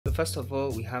So first of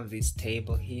all, we have this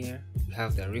table here. We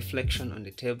have the reflection on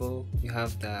the table. We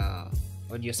have the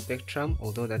audio spectrum,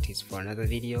 although that is for another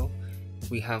video.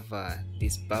 We have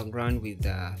this background with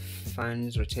the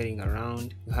fans rotating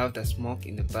around. We have the smoke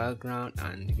in the background,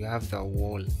 and we have the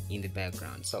wall in the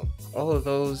background. So all of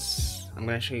those, I'm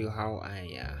going to show you how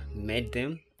I made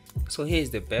them. So here is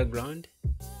the background,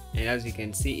 and as you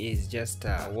can see, it's just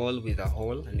a wall with a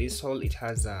hole, and this hole, it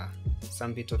has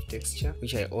some bit of texture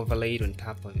which I overlaid on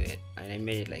top of it, and I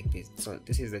made it like this. So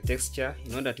this is the texture.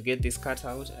 In order to get this cut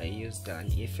out, I used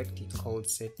an effect, it's called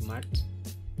set matte.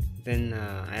 Then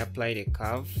I applied a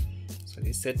curve. So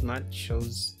this set matte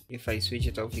shows, if I switch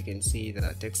it off, you can see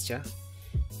the texture,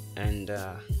 and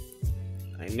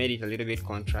I made it a little bit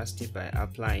contrasty by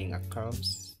applying a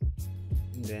curves.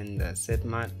 Then the set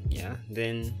matte, yeah.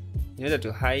 Then in order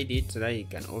to hide it so that you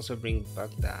can also bring back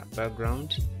the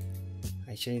background,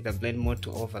 I changed the blend mode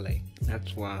to overlay.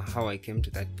 That's how I came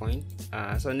to that point.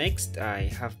 So next I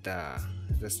have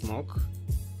the smoke.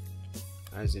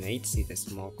 As you might see, the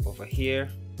smoke over here.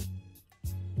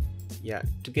 Yeah,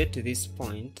 to get to this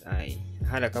point, I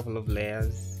had a couple of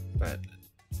layers, but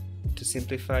to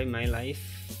simplify my life,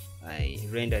 I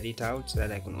rendered it out so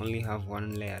that I can only have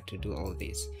one layer to do all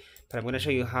this. But I'm going to show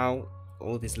you how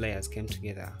all these layers came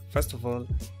together. First of all,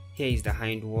 here is the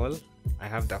hind wall. I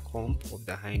have the comp of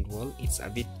the hind wall. It's a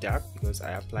bit dark because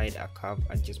I applied a curve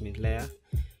adjustment layer.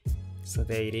 So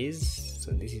there it is.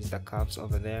 So this is the curves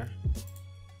over there.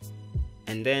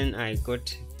 And then I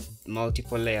got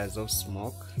multiple layers of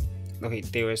smoke. Okay,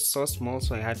 they were so small,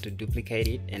 so I had to duplicate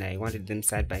it, and I wanted them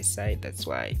side by side. That's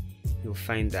why you'll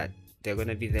find that they're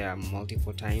gonna be there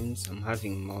multiple times. I'm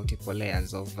having multiple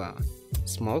layers of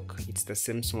smoke. It's the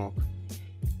same smoke.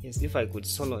 Yes, if I could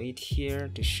solo it here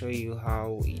to show you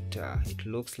how it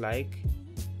looks like,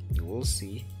 you will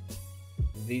see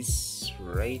this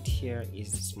right here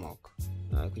is the smoke.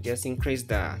 I could just increase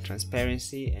the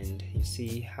transparency, and you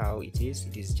see how it is.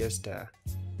 It is just a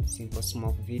simple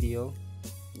smoke video.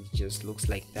 It just looks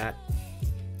like that.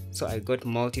 So I got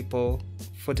multiple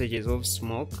footages of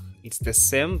smoke. It's the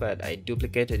same, but I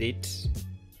duplicated it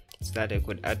so that I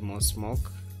could add more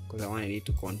smoke because I wanted it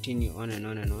to continue on and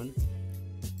on and on.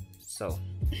 So,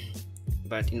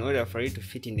 but in order for it to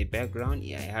fit in the background,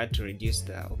 yeah, I had to reduce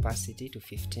the opacity to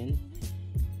 15.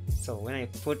 So when I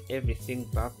put everything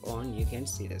back on, you can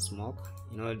see the smoke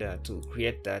in order to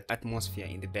create that atmosphere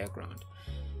in the background.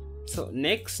 So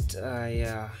next,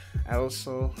 I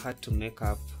also had to make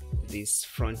up this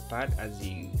front part, as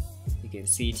you can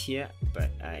see it here, but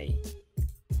I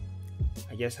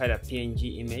just had a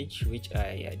PNG image which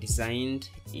I designed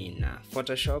in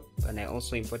Photoshop, and I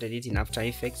also imported it in After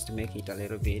Effects to make it a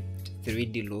little bit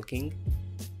 3D looking.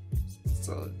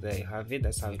 So there you have it.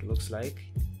 That's how it looks like.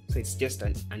 So it's just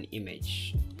an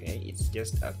image. Okay, it's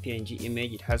just a PNG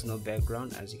image. It has no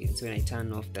background. As you can see, when I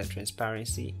turn off the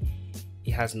transparency,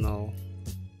 it has no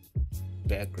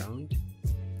background.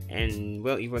 And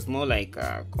well, it was more like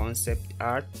a concept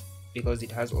art because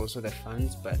it has also the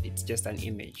fans, but it's just an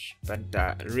image. But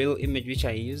the real image which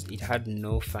I used, it had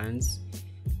no fans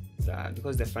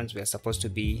because the fans were supposed to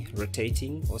be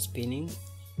rotating or spinning.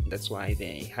 That's why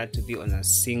they had to be on a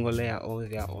single layer or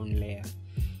their own layer.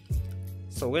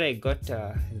 So when I got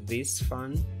this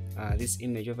fan, this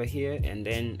image over here, and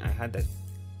then I had the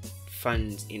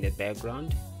fans in the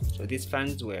background. So these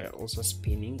fans were also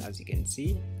spinning, as you can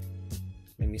see.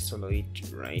 Let me solo it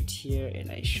right here,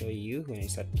 and I show you. When I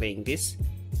start playing this,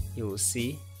 you will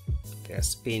see they're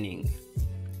spinning.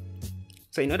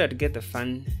 So in order to get the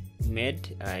fan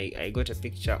made, I got a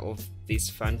picture of this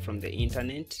fan from the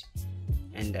internet,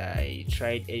 and I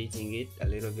tried editing it a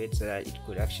little bit so that it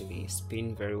could actually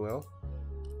spin very well.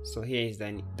 So here is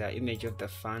the image of the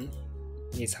fan.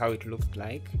 Here's how it looked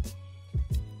like.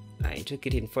 I took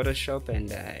it in Photoshop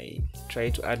and I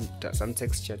tried to add some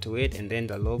texture to it, and then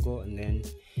the logo, and then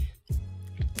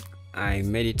I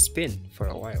made it spin for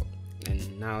a while,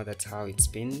 and now that's how it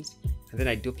spins. And then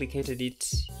I duplicated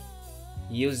it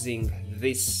using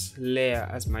this layer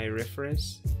as my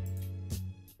reference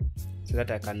so that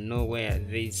I can know where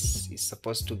this is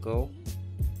supposed to go.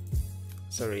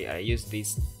 Sorry, I used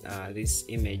this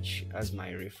image as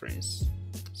my reference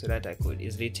so that I could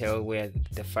easily tell where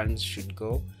the fans should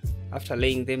go. After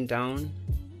laying them down,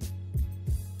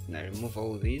 and I remove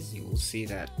all these, you will see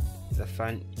that the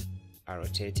fan are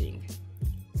rotating.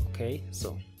 Okay,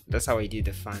 so that's how I did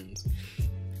the fans.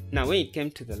 Now when it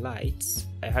came to the lights,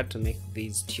 I had to make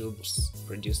these tubes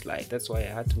produce light. That's why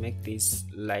I had to make this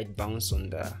light bounce on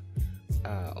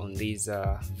these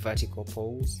vertical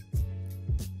poles.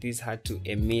 These had to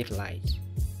emit light.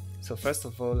 So first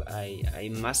of all,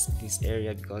 I masked this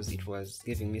area because it was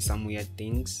giving me some weird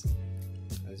things.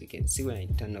 As you can see, when I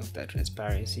turn off the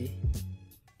transparency,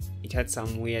 it had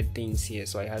some weird things here,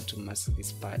 so I had to mask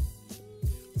this part.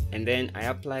 And then I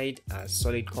applied a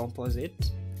solid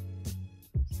composite.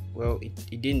 Well,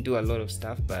 it didn't do a lot of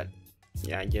stuff, but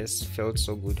yeah, I just felt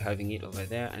so good having it over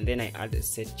there. And then I added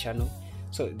set channel.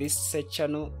 So this set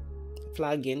channel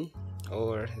plugin,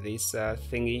 or this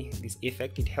thingy, this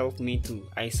effect, it helped me to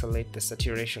isolate the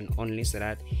saturation only, so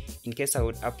that in case I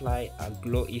would apply a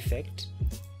glow effect,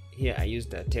 here I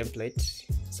used a template,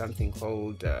 something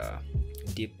called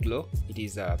Deep Glow. It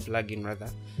is a plugin rather.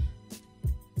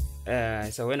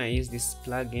 So when I use this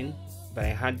plugin, but I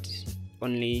had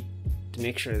only to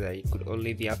make sure that it could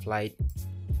only be applied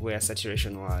where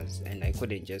saturation was, and I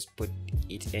couldn't just put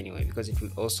it anywhere because it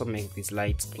would also make these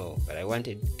lights glow. But I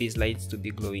wanted these lights to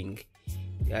be glowing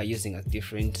using a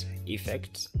different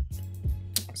effect,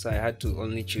 so I had to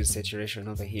only choose saturation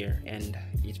over here, and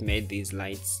it made these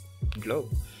lights glow.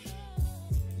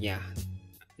 Yeah,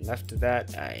 and after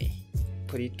that I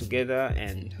put it together,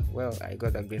 and well, I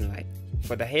got a green light.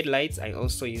 For the headlights, I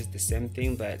also used the same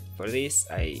thing, but for this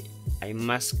I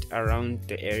masked around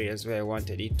the areas where I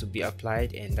wanted it to be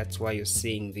applied, and that's why you're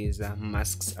seeing these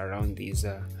masks around these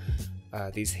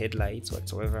headlights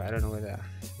whatsoever. I don't know whether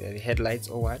they're the headlights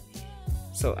or what.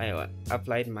 So I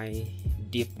applied my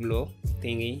Deep Glow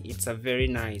thingy. It's a very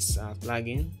nice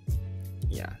plugin.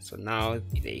 Yeah, so now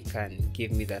they can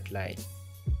give me that light.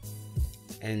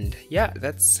 And yeah,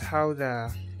 that's how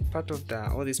the part of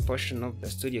all this portion of the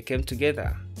studio came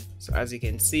together. So as you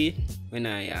can see, when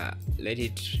I let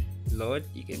it load,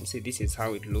 you can see this is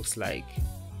how it looks like.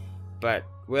 But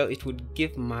well, it would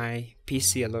give my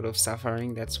PC a lot of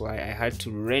suffering. That's why I had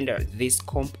to render this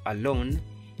comp alone,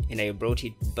 and I brought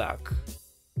it back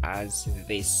as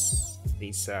this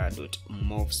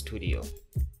 .mov studio.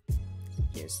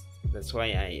 Yes, that's why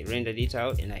I rendered it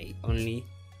out, and I only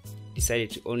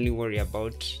decided to only worry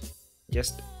about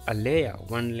just a layer,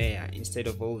 one layer, instead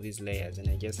of all these layers, and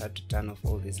I just had to turn off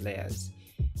all these layers.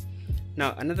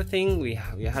 Now another thing, we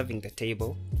are having the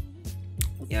table.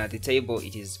 Yeah, the table,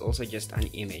 it is also just an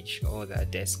image or the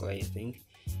desk or anything.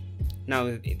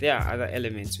 Now there are other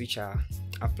elements which are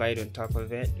applied on top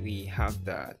of it. We have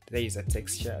there is a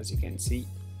texture, as you can see.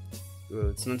 Well,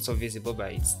 it's not so visible,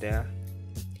 but it's there.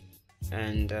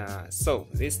 And so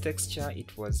this texture,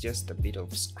 it was just a bit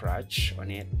of scratch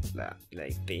on it,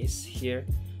 like this here.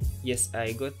 Yes,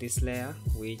 I got this layer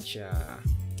which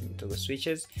toggle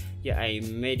switches. Yeah, I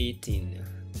made it in,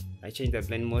 I changed the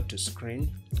blend mode to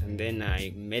screen, and then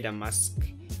I made a mask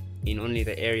in only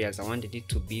the areas I wanted it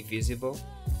to be visible.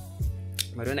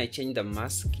 But when I change the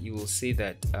mask, you will see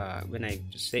that when I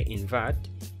say invert,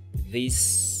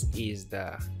 this is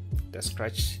the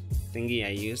scratch thingy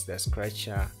I used, the scratch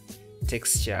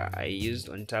texture I used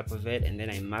on top of it, and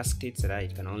then I masked it so that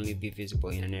it can only be visible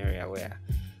in an area where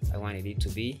I wanted it to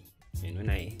be. And when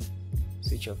I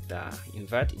switch off the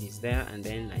invert, it is there, and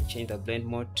then I change the blend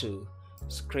mode to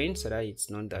screen so that it's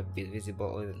not that visible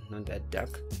or not that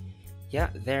dark. Yeah,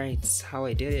 there, it's how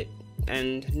I did it.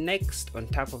 And next, on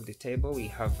top of the table, we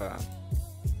have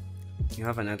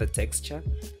another texture.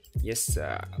 Yes,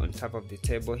 on top of the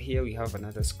table here we have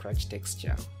another scratch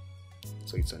texture,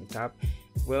 so it's on top.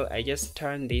 Well, I just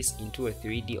turned this into a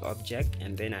 3D object,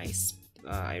 and then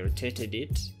I rotated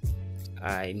it.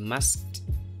 I masked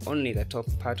only the top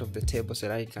part of the table so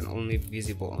that it can only be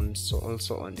visible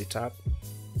also on the top.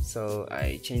 So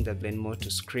I changed the blend mode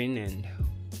to screen, and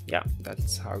yeah,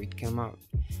 that's how it came out.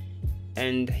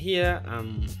 And here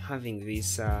I'm having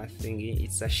this thingy.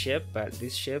 It's a shape, but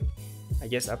this shape I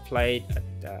just applied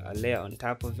a layer on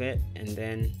top of it, and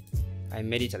then I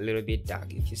made it a little bit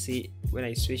dark. If you see, when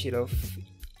I switch it off,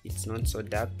 it's not so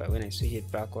dark, but when I switch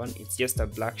it back on, it's just a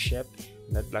black shape.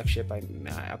 That black shape, I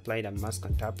applied a mask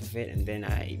on top of it, and then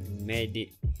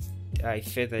I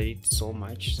feathered it so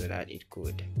much so that it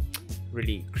could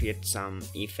really create some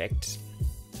effect.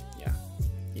 Yeah,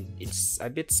 it's a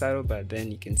bit subtle, but then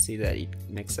you can see that it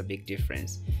makes a big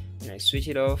difference. When I switch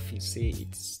it off, you see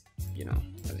it's, you know,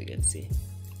 as you can see,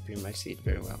 pretty much see it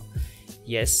very well.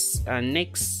 Yes,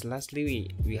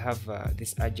 lastly we have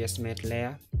this adjustment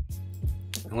layer.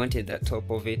 I wanted the top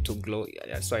of it to glow,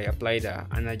 so I applied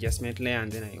an adjustment layer,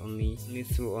 and then I only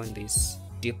threw on this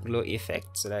deep glow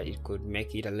effect so that it could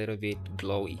make it a little bit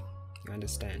glowy, you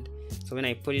understand? So when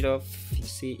I put it off, you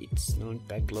see it's not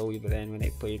that glowy, but then when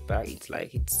I put it back, it's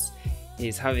like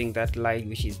it's having that light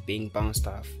which is being bounced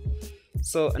off.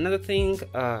 So another thing,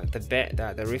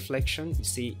 the reflection, you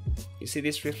see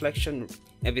this reflection,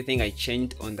 everything I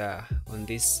changed on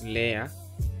this layer,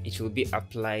 it will be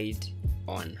applied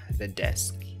on the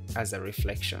desk as a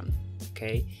reflection.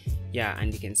 Okay, yeah,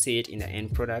 and you can see it in the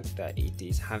end product that it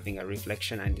is having a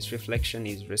reflection, and this reflection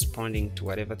is responding to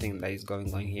whatever thing that is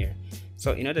going on here.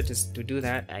 So in order to do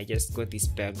that, I just got this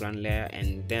background layer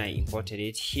and then I imported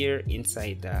it here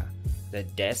inside the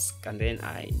desk, and then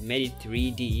I made it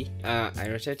 3D. I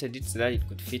rotated it so that it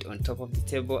could fit on top of the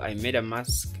table. I made a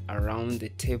mask around the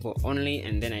table only,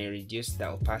 and then I reduced the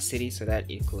opacity so that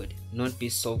it could not be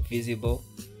so visible.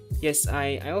 Yes,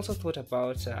 I also thought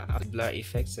about a blur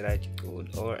effect so that it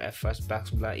could, or a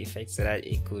fastback blur effect so that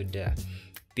it could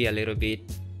be a little bit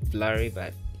blurry,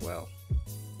 but well,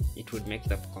 it would make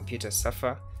the computer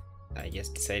suffer. I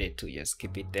just decided to just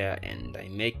keep it there, and I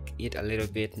make it a little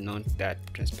bit not that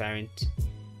transparent,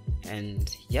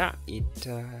 and yeah, it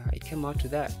came out to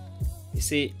that. You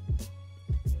see,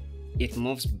 it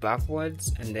moves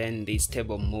backwards and then this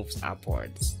table moves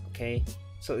upwards. Okay,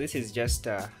 so this is just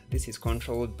this is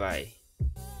controlled by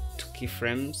 2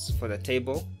 keyframes for the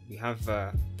table. We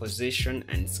have position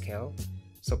and scale.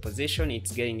 So position,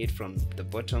 it's getting it from the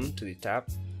bottom to the top,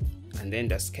 and then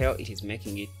the scale, it is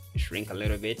making it shrink a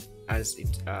little bit, as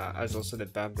also the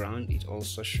background, it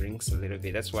also shrinks a little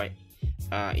bit. That's why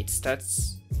it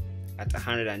starts at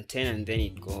 110 and then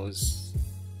it goes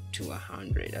to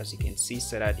 100, as you can see,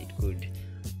 so that it could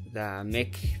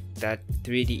make that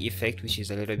 3D effect, which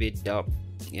is a little bit dope.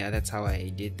 Yeah, that's how I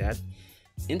did that.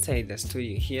 Inside the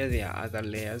studio here, there are other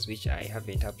layers which I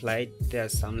haven't applied. There are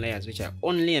some layers which I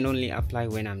only apply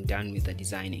when I'm done with the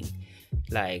designing,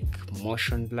 like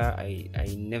motion blur.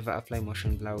 I never apply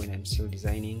motion blur when I'm still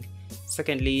designing.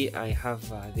 Secondly, I have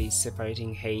this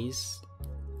separating haze.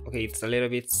 Okay, it's a little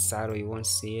bit subtle, you won't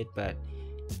see it, but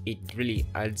it really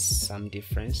adds some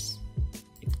difference.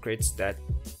 It creates that,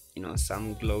 you know,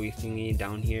 some glowy thingy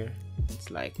down here.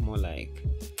 It's like more like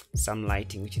some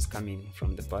lighting which is coming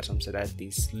from the bottom, so that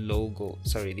this logo,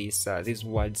 sorry, these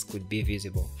words could be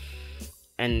visible.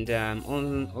 And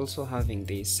also having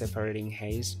this separating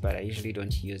haze, but I usually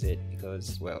don't use it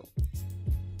because, well,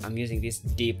 I'm using this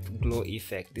deep glow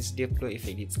effect. This deep glow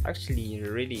effect, it's actually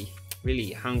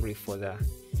really hungry for the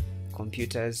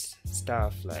computer's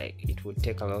stuff. Like, it would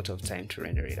take a lot of time to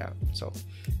render it out, so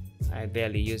I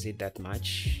barely use it that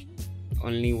much,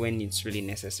 only when it's really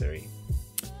necessary.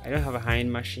 I don't have a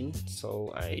high-end machine,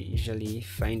 so I usually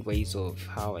find ways of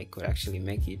how I could actually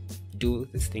make it do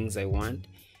the things I want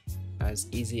as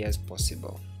easy as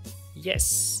possible.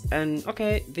 Yes, and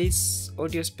okay, this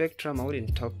audio spectrum, I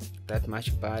wouldn't talk that much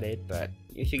about it, but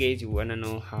if you guys wanna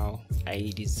know how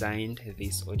I designed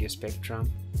this audio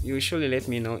spectrum, you surely let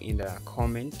me know in the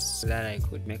comments so that I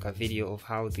could make a video of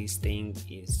how this thing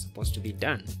is supposed to be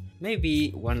done.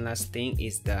 Maybe one last thing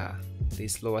is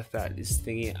this lower third, this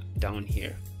thingy down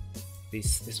here,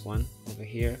 this one over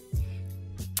here.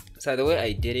 So the way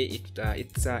I did it,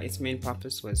 its main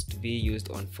purpose was to be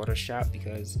used on Photoshop,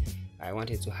 because I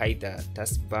wanted to hide the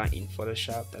taskbar in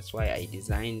Photoshop. That's why I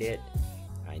designed it.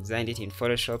 I designed it in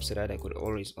Photoshop so that I could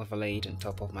always overlay it on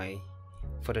top of my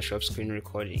Photoshop screen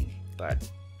recording. But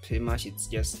pretty much it's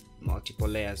just multiple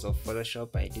layers of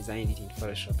Photoshop. I designed it in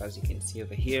Photoshop, as you can see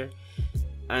over here.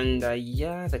 And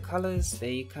yeah, the colors,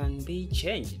 they can be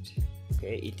changed.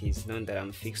 Okay, it is known that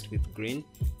I'm fixed with green.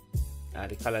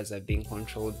 The colors are being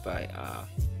controlled by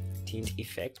tint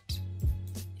effect.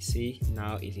 You see,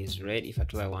 now it is red. If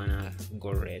at all I wanna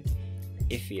go red,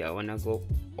 if I wanna go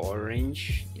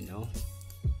orange, you know,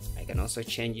 I can also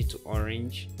change it to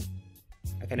orange.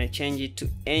 I can change it to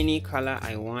any color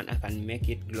I want. I can make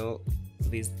it glow.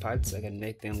 These parts, I can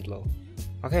make them glow.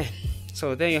 Okay,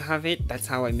 so there you have it. That's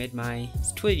how I made my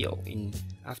studio in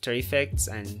After Effects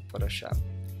and Photoshop.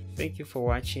 Thank you for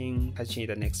watching. Catch you in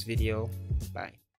the next video. Bye.